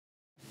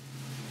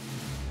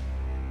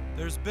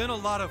There's been a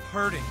lot of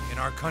hurting in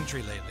our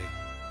country lately.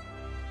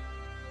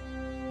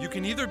 You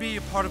can either be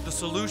a part of the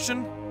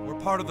solution or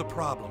part of the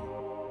problem.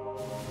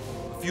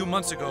 A few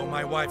months ago,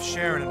 my wife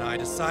Sharon and I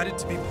decided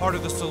to be part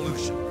of the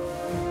solution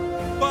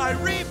by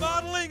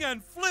remodeling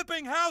and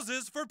flipping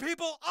houses for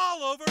people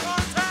all over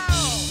our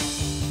town.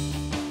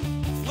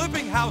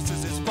 Flipping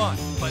houses is fun,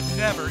 but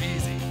never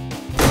easy.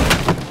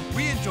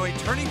 We enjoy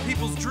turning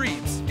people's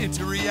dreams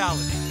into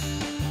reality.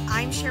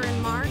 I'm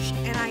Sharon Marsh,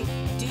 and I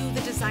do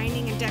the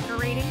designing and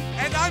decorating.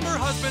 And I'm her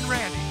husband,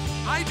 Randy.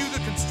 I do the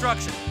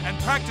construction and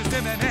practice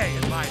MMA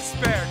in my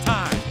spare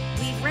time.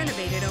 We've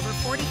renovated over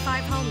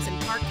 45 homes in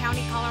Park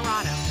County,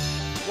 Colorado.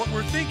 What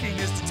we're thinking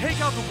is to take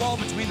out the wall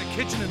between the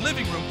kitchen and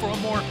living room for a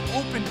more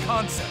open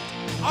concept.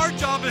 Our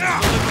job is to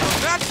deliver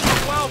the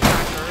maximum wow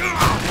factor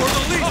for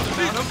the least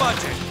amount of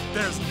budget.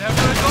 There's never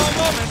a dull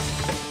moment.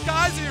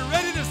 Guys, are you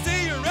ready to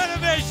see your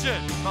renovation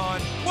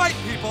on White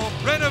People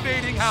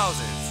Renovating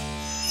Houses?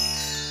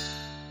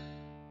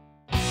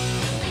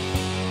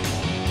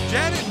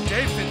 Janet and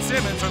Dave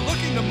Fitzsimmons are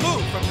looking to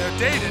move from their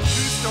dated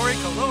two-story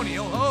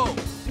colonial home.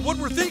 What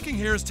we're thinking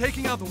here is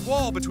taking out the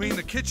wall between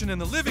the kitchen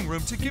and the living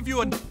room to give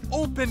you an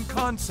open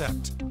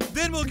concept.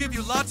 Then we'll give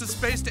you lots of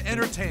space to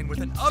entertain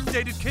with an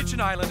updated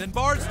kitchen island and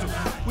bar stool.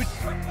 What the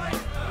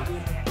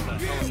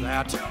hell is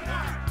that?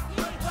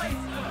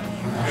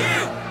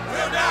 You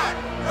will not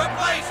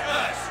replace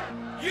us!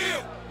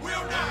 You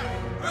will not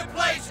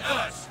replace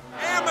us!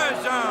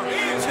 Amazon!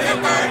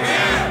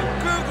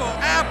 Tipperja! Google!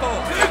 Apple!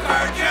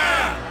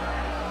 Tipperja!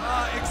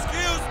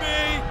 Excuse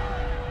me!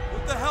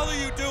 What the hell are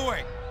you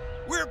doing?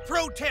 We're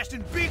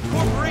protesting big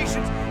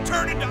corporations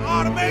turn into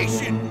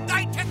automation!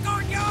 They took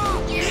our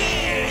job!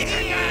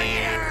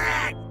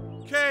 Yeah!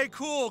 Okay,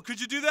 cool. Could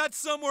you do that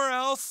somewhere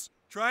else?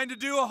 Trying to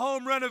do a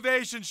home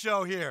renovation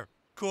show here.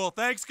 Cool,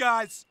 thanks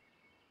guys.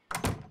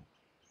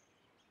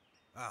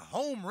 A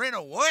home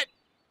reno what?